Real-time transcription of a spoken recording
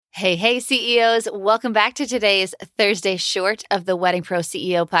Hey, CEOs. Welcome back to today's Thursday short of the Wedding Pro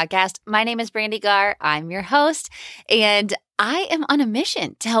CEO podcast. My name is Brandy Gar. I'm your host, and I am on a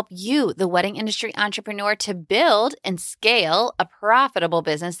mission to help you, the wedding industry entrepreneur, to build and scale a profitable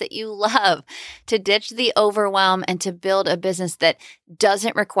business that you love, to ditch the overwhelm and to build a business that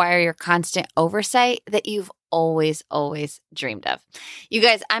doesn't require your constant oversight that you've always dreamed of. You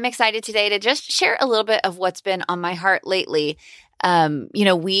guys, I'm excited today to just share a little bit of what's been on my heart lately.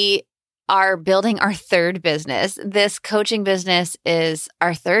 We are building our third business. This coaching business is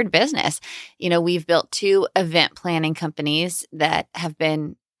our third business. We've built 2 event planning companies that have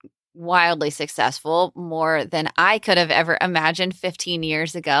been wildly successful, more than I could have ever imagined 15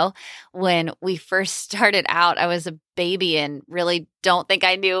 years ago. When we first started out, I was a baby and really don't think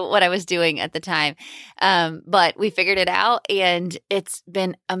I knew what I was doing at the time. But we figured it out and it's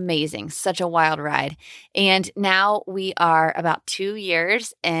been amazing. Such a wild ride. And now we are about 2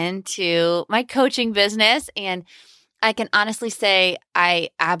 years into my coaching business. And I can honestly say I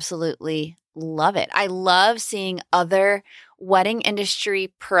absolutely love it. I love seeing other wedding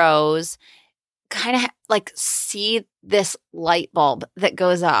industry pros kind of see this light bulb that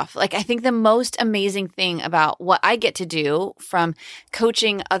goes off. I think the most amazing thing about what I get to do from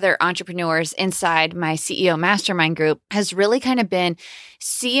coaching other entrepreneurs inside my CEO mastermind group has really kind of been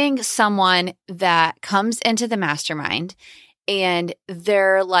seeing someone that comes into the mastermind and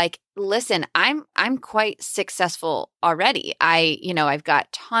they're like, listen, I'm quite successful already. I've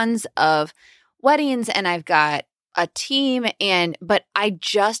got tons of weddings and I've got a team but I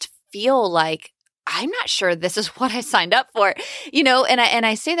just feel like I'm not sure this is what I signed up for, and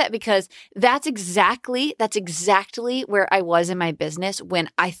I say that because that's exactly where I was in my business when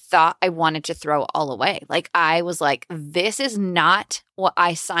I thought I wanted to throw all away. I was like, this is not what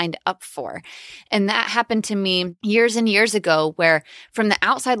I signed up for. And that happened to me years and years ago, where from the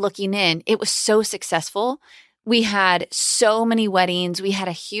outside looking in, it was so successful. We had so many weddings. We had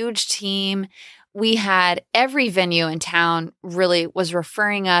a huge team. We had every venue in town really was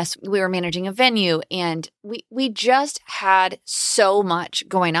referring us. We were managing a venue and we just had so much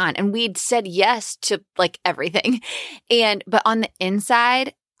going on and we'd said yes to everything. But on the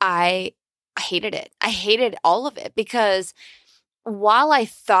inside, I hated it. I hated all of it because while I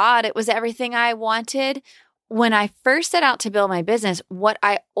thought it was everything I wanted, when I first set out to build my business, what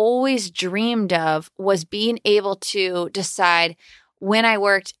I always dreamed of was being able to decide when I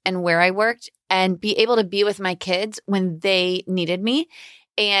worked and where I worked and be able to be with my kids when they needed me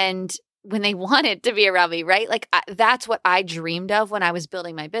and when they wanted to be around me, right? That's what I dreamed of when I was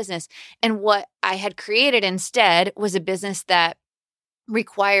building my business. And what I had created instead was a business that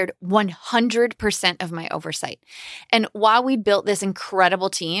required 100% of my oversight. And while we built this incredible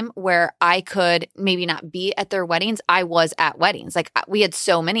team where I could maybe not be at their weddings, I was at weddings. We had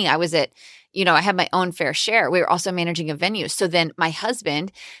so many. I was at, I had my own fair share. We were also managing a venue. So then my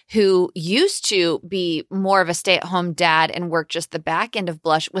husband, who used to be more of a stay-at-home dad and work just the back end of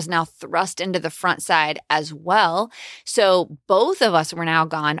Blush, was now thrust into the front side as well. So both of us were now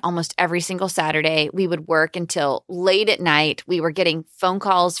gone almost every single Saturday. We would work until late at night. We were getting phone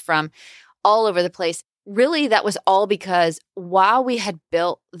calls from all over the place. Really, that was all because while we had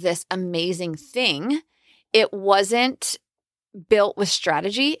built this amazing thing, it wasn't built with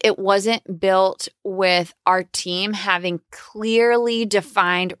strategy. It wasn't built with our team having clearly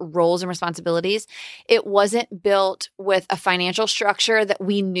defined roles and responsibilities. It wasn't built with a financial structure that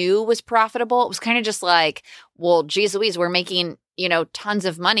we knew was profitable. It was kind of just like, well, geez Louise, we're making, tons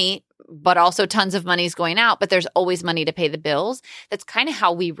of money, but also tons of money is going out, but there's always money to pay the bills. That's kind of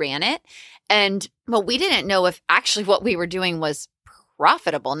how we ran it. But we didn't know if actually what we were doing was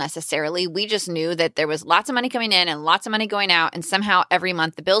profitable necessarily. We just knew that there was lots of money coming in and lots of money going out, and somehow every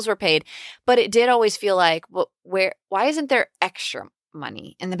month the bills were paid. But it did always feel like, well, why isn't there extra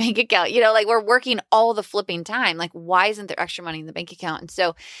money in the bank account? We're working all the flipping time. Why isn't there extra money in the bank account? And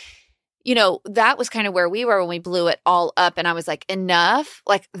so, that was kind of where we were when we blew it all up. And I was like, enough.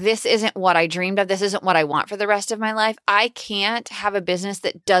 This isn't what I dreamed of. This isn't what I want for the rest of my life. I can't have a business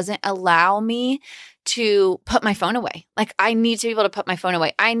that doesn't allow me to put my phone away. I need to be able to put my phone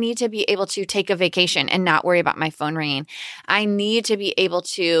away. I need to be able to take a vacation and not worry about my phone ringing. I need to be able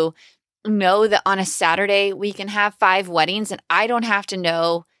to know that on a Saturday we can have 5 weddings and I don't have to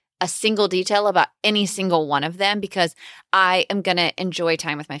know a single detail about any single one of them because I am going to enjoy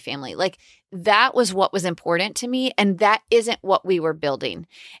time with my family. That was what was important to me. And that isn't what we were building.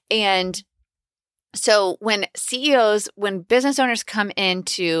 And so when business owners come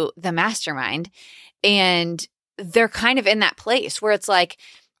into the mastermind and they're kind of in that place where it's like,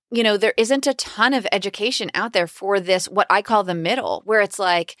 there isn't a ton of education out there for this, what I call the middle, where it's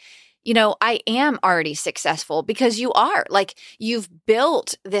like, I am already successful because you are. Like, you've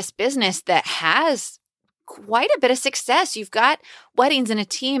built this business that has quite a bit of success. You've got weddings and a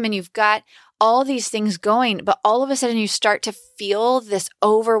team, and you've got all these things going, but all of a sudden you start to feel this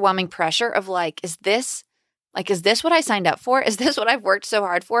overwhelming pressure of like, is this what I signed up for? Is this what I've worked so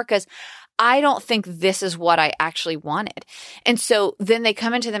hard for? Because I don't think this is what I actually wanted. And so then they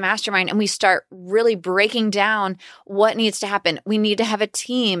come into the mastermind and we start really breaking down what needs to happen. We need to have a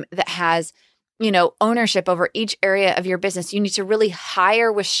team that has, ownership over each area of your business. You need to really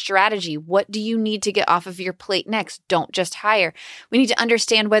hire with strategy. What do you need to get off of your plate next? Don't just hire. We need to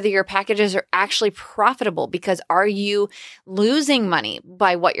understand whether your packages are actually profitable, because are you losing money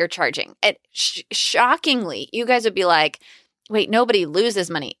by what you're charging? And shockingly, you guys would be like, wait, nobody loses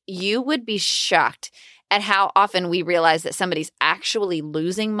money. You would be shocked at how often we realize that somebody's actually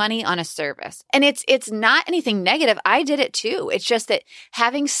losing money on a service. And it's not anything negative. I did it too. It's just that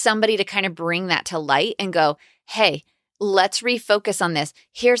having somebody to kind of bring that to light and go, hey, let's refocus on this.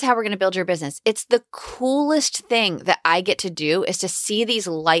 Here's how we're going to build your business. It's the coolest thing that I get to do, is to see these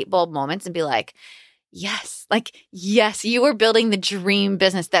light bulb moments and be like, yes, you are building the dream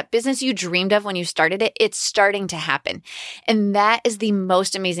business. That business you dreamed of when you started it, it's starting to happen. And that is the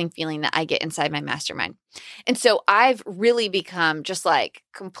most amazing feeling that I get inside my mastermind. And so I've really become just like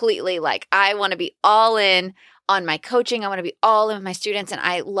completely like, I want to be all in on my coaching. I want to be all in with my students, and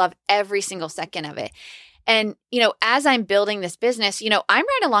I love every single second of it. And, as I'm building this business, I'm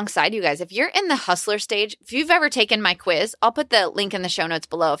right alongside you guys. If you're in the hustler stage, if you've ever taken my quiz, I'll put the link in the show notes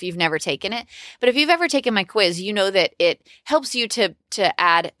below if you've never taken it. But if you've ever taken my quiz, you know that it helps you to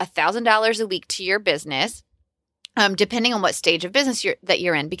add $1,000 a week to your business, depending on what stage of business that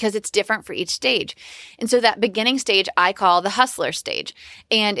you're in, because it's different for each stage. And so that beginning stage I call the hustler stage.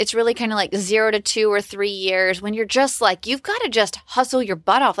 And it's really kind of like 0 to 2 or 3 years, when you're just like, you've got to just hustle your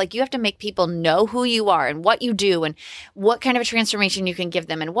butt off. Like, you have to make people know who you are and what you do and what kind of a transformation you can give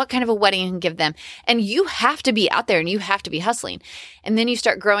them and what kind of a wedding you can give them. And you have to be out there and you have to be hustling. And then you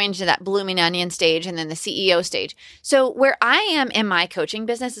start growing into that blooming onion stage and then the CEO stage. So where I am in my coaching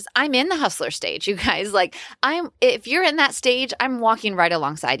business is I'm in the hustler stage, you guys. Like, if you're in that stage, I'm walking right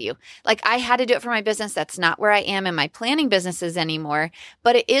alongside you. Like, I had to do it for my business. That's not where I am in my planning businesses anymore,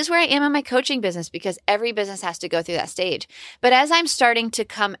 but it is where I am in my coaching business, because every business has to go through that stage. But as I'm starting to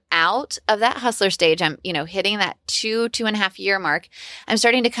come out of that hustler stage, I'm, hitting that 2.5 year mark. I'm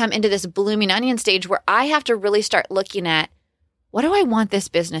starting to come into this blooming onion stage where I have to really start looking at, what do I want this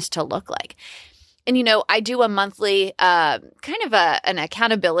business to look like? And, I do a monthly kind of an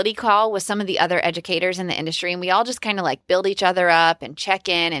accountability call with some of the other educators in the industry. And we all just kind of like build each other up and check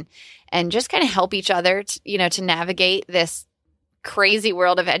in and just kind of help each other, to navigate this crazy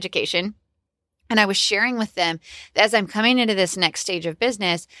world of education. And I was sharing with them that as I'm coming into this next stage of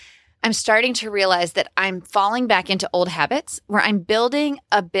business, I'm starting to realize that I'm falling back into old habits where I'm building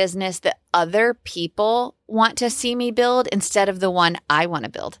a business that other people want to see me build instead of the one I want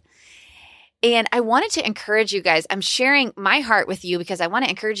to build. And I wanted to encourage you guys. I'm sharing my heart with you because I want to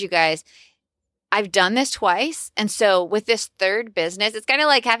encourage you guys. I've done this twice. And so with this third business, it's kind of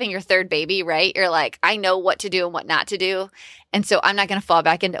like having your third baby, right? You're like, I know what to do and what not to do. And so I'm not going to fall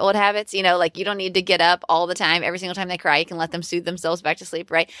back into old habits. Like, you don't need to get up all the time. Every single time they cry, you can let them soothe themselves back to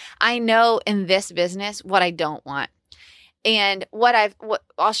sleep, right? I know in this business what I don't want. And what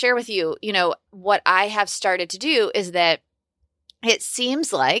I'll share with you, what I have started to do is that it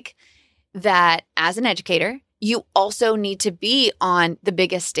seems like that as an educator, you also need to be on the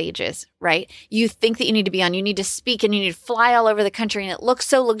biggest stages, right? You think that you need to speak and you need to fly all over the country. And it looks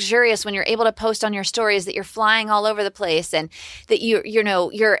so luxurious when you're able to post on your stories that you're flying all over the place and that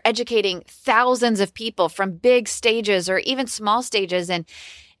you're educating thousands of people from big stages or even small stages.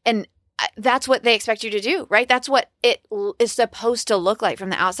 And that's what they expect you to do, right? That's what it is supposed to look like from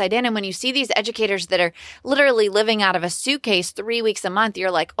the outside in. And when you see these educators that are literally living out of a suitcase 3 weeks a month,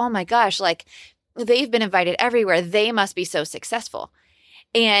 you're like, oh my gosh, like they've been invited everywhere. They must be so successful.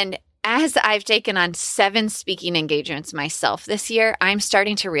 And as I've taken on 7 speaking engagements myself this year, I'm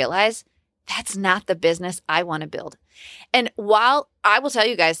starting to realize that's not the business I want to build. And while I will tell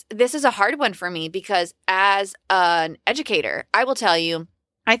you guys, this is a hard one for me because as an educator, I will tell you,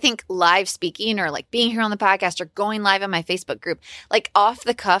 I think live speaking or like being here on the podcast or going live on my Facebook group, like off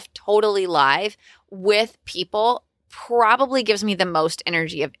the cuff, totally live with people probably gives me the most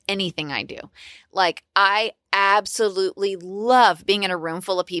energy of anything I do. Like I absolutely love being in a room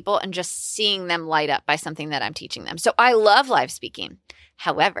full of people and just seeing them light up by something that I'm teaching them. So I love live speaking.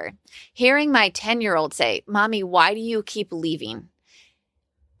 However, hearing my 10-year-old say, "Mommy, why do you keep leaving?"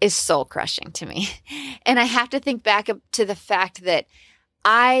 is soul crushing to me. And I have to think back up to the fact that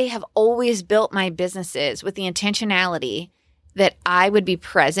I have always built my businesses with the intentionality that I would be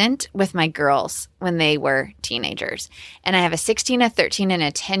present with my girls when they were teenagers. And I have a 16, a 13, and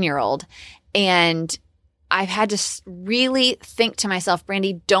a 10-year-old. And I've had to really think to myself,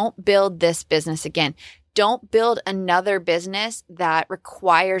 Brandy, don't build this business again. Don't build another business that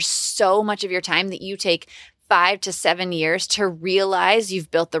requires so much of your time that you take 5 to 7 years to realize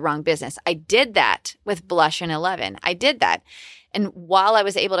you've built the wrong business. I did that with Blush and 11. I did that. And while I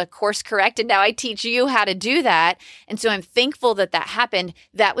was able to course correct, and now I teach you how to do that. And so I'm thankful that that happened.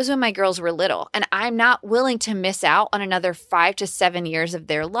 That was when my girls were little. And I'm not willing to miss out on another 5 to 7 years of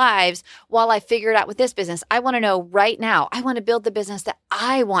their lives while I figure it out with this business. I want to know right now, I want to build the business that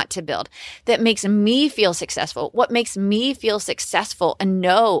I want to build that makes me feel successful. What makes me feel successful and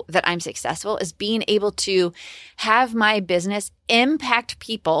know that I'm successful is being able to have my business impact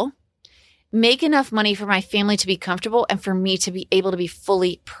people, make enough money for my family to be comfortable, and for me to be able to be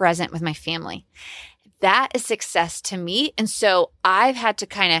fully present with my family. That is success to me. And so I've had to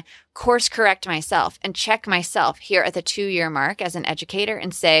kind of course correct myself and check myself here at the 2-year mark as an educator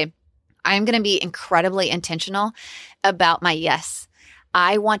and say, I'm going to be incredibly intentional about my yes.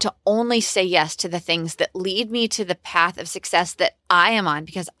 I want to only say yes to the things that lead me to the path of success that I am on,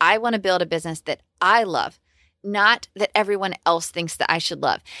 because I want to build a business that I love, not that everyone else thinks that I should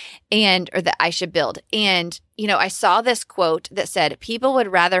love or that I should build. And, I saw this quote that said, people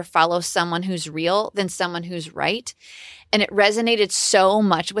would rather follow someone who's real than someone who's right. And it resonated so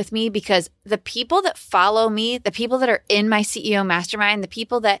much with me because the people that follow me, the people that are in my CEO mastermind, the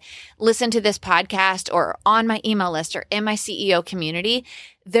people that listen to this podcast or on my email list or in my CEO community,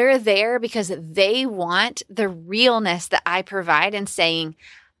 they're there because they want the realness that I provide and saying,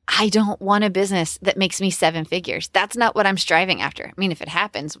 I don't want a business that makes me 7 figures. That's not what I'm striving after. I mean, if it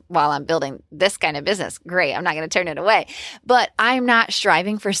happens while I'm building this kind of business, great. I'm not going to turn it away. But I'm not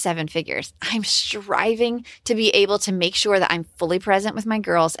striving for 7 figures. I'm striving to be able to make sure that I'm fully present with my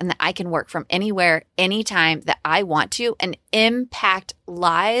girls and that I can work from anywhere, anytime that I want to and impact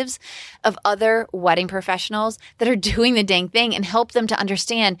lives of other wedding professionals that are doing the dang thing and help them to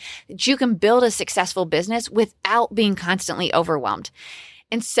understand that you can build a successful business without being constantly overwhelmed.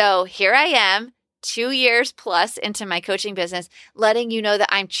 And so here I am, 2 years plus into my coaching business, letting you know that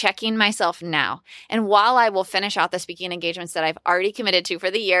I'm checking myself now. And while I will finish out the speaking engagements that I've already committed to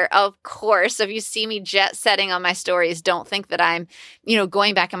for the year, of course, if you see me jet setting on my stories, don't think that I'm,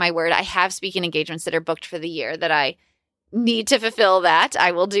 going back on my word. I have speaking engagements that are booked for the year that I need to fulfill that.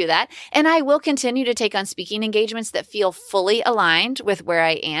 I will do that. And I will continue to take on speaking engagements that feel fully aligned with where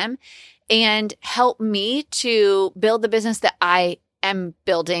I am and help me to build the business that I am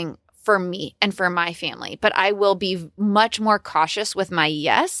building for me and for my family. But I will be much more cautious with my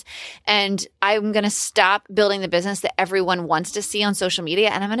yes. And I'm going to stop building the business that everyone wants to see on social media.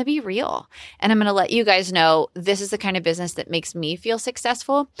 And I'm going to be real. And I'm going to let you guys know this is the kind of business that makes me feel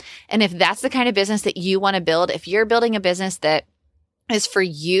successful. And if that's the kind of business that you want to build, if you're building a business that is for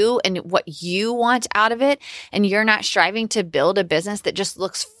you and what you want out of it, and you're not striving to build a business that just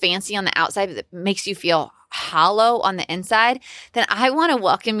looks fancy on the outside, that makes you feel hollow on the inside, then I want to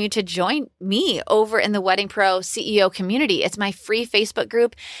welcome you to join me over in the Wedding Pro CEO community. It's my free Facebook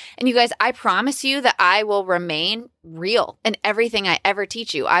group. And you guys, I promise you that I will remain real in everything I ever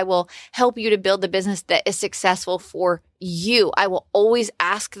teach you. I will help you to build the business that is successful for you. I will always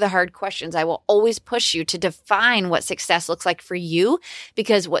ask the hard questions. I will always push you to define what success looks like for you,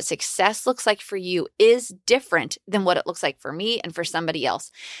 because what success looks like for you is different than what it looks like for me and for somebody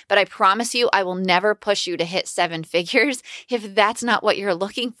else. But I promise you, I will never push you to hit 7 figures if that's not what you're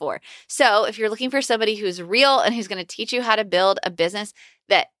looking for. So if you're looking for somebody who's real and who's going to teach you how to build a business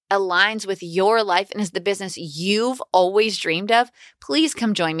that aligns with your life and is the business you've always dreamed of, please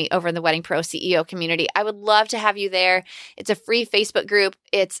come join me over in the Wedding Pro CEO community. I would love to have you there. It's a free Facebook group.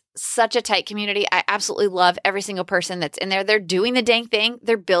 It's such a tight community. I absolutely love every single person that's in there. They're doing the dang thing.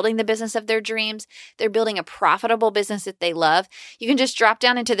 They're building the business of their dreams. They're building a profitable business that they love. You can just drop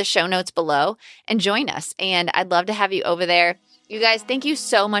down into the show notes below and join us. And I'd love to have you over there. You guys, thank you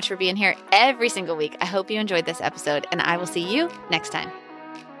so much for being here every single week. I hope you enjoyed this episode, and I will see you next time.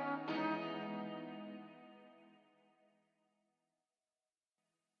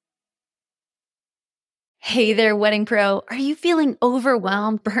 Hey there, Wedding Pro. Are you feeling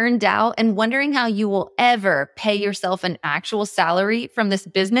overwhelmed, burned out, and wondering how you will ever pay yourself an actual salary from this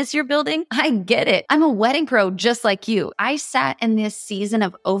business you're building? I get it. I'm a wedding pro just like you. I sat in this season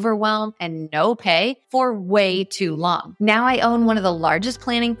of overwhelm and no pay for way too long. Now I own one of the largest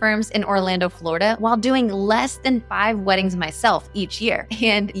planning firms in Orlando, Florida, while doing less than 5 weddings myself each year.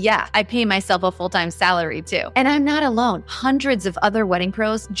 And yeah, I pay myself a full-time salary too. And I'm not alone. Hundreds of other wedding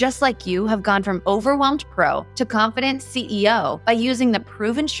pros just like you have gone from overwhelmed pro to confident CEO by using the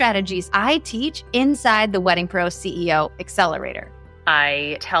proven strategies I teach inside the Wedding Pro CEO Accelerator.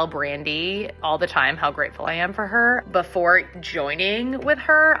 I tell Brandy all the time how grateful I am for her. Before joining with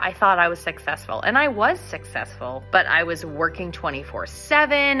her, I thought I was successful, and I was successful, but I was working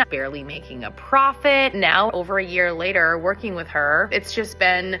 24/7, barely making a profit. Now, over a year later, working with her, it's just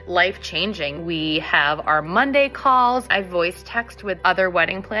been life-changing. We have our Monday calls. I voice text with other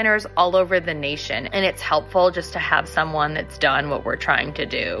wedding planners all over the nation, and it's helpful just to have someone that's done what we're trying to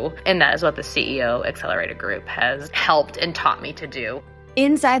do, and that is what the CEO Accelerator Group has helped and taught me to do.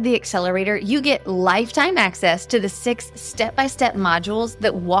 Inside the Accelerator, you get lifetime access to the 6 step-by-step modules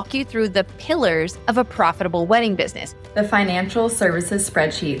that walk you through the pillars of a profitable wedding business. The financial services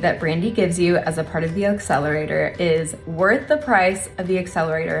spreadsheet that Brandy gives you as a part of the Accelerator is worth the price of the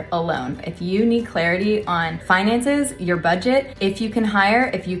Accelerator alone. If you need clarity on finances, your budget, if you can hire,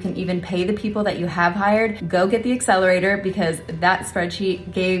 if you can even pay the people that you have hired, go get the Accelerator, because that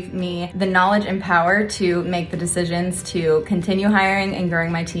spreadsheet gave me the knowledge and power to make the decisions to continue hiring and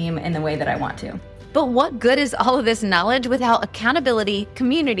growing my team in the way that I want to. But what good is all of this knowledge without accountability,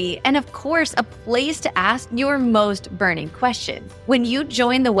 community, and of course, a place to ask your most burning question? When you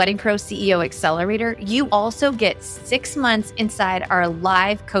join the Wedding Pro CEO Accelerator, you also get 6 months inside our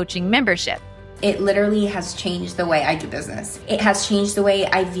live coaching membership. It literally has changed the way I do business. It has changed the way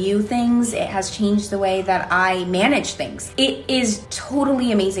I view things. It has changed the way that I manage things. It is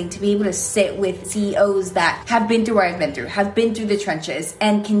totally amazing to be able to sit with CEOs that have been through what I've been through, have been through the trenches,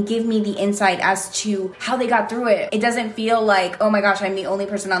 and can give me the insight as to how they got through it. It doesn't feel like, oh my gosh, I'm the only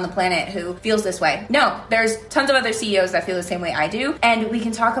person on the planet who feels this way. No, there's tons of other CEOs that feel the same way I do, and we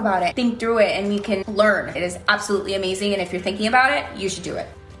can talk about it, think through it, and we can learn. It is absolutely amazing, and if you're thinking about it, you should do it.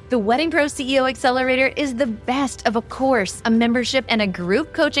 The Wedding Pro CEO Accelerator is the best of a course, a membership, and a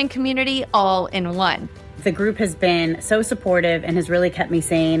group coaching community all in one. The group has been so supportive and has really kept me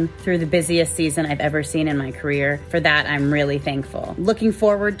sane through the busiest season I've ever seen in my career. For that, I'm really thankful. Looking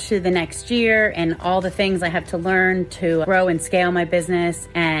forward to the next year and all the things I have to learn to grow and scale my business,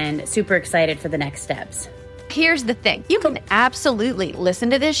 and super excited for the next steps. Here's the thing. You can absolutely listen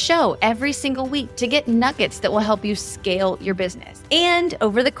to this show every single week to get nuggets that will help you scale your business. And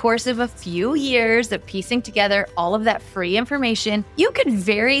over the course of a few years of piecing together all of that free information, you could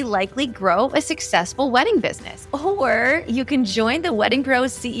very likely grow a successful wedding business. Or you can join the Wedding Pro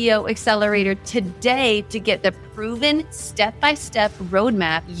CEO Accelerator today to get the proven step-by-step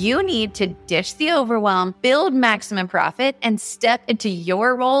roadmap you need to ditch the overwhelm, build maximum profit, and step into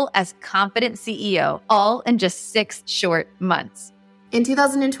your role as confident CEO, all in just 6 short months. In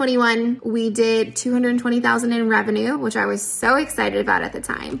 2021, we did $220,000 in revenue, which I was so excited about at the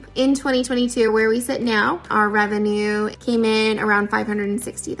time. In 2022, where we sit now, our revenue came in around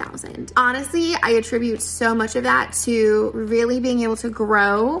 $560,000. Honestly, I attribute so much of that to really being able to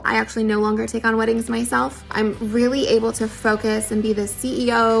grow. I actually no longer take on weddings myself. I'm really able to focus and be the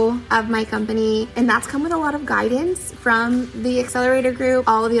CEO of my company, and that's come with a lot of guidance from the Accelerator Group,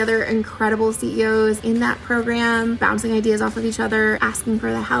 all of the other incredible CEOs in that program, bouncing ideas off of each other, asking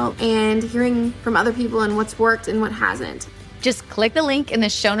for the help, and hearing from other people and what's worked and what hasn't. Just click the link in the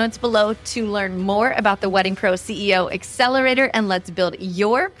show notes below to learn more about the Wedding Pro CEO Accelerator, and let's build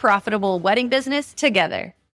your profitable wedding business together.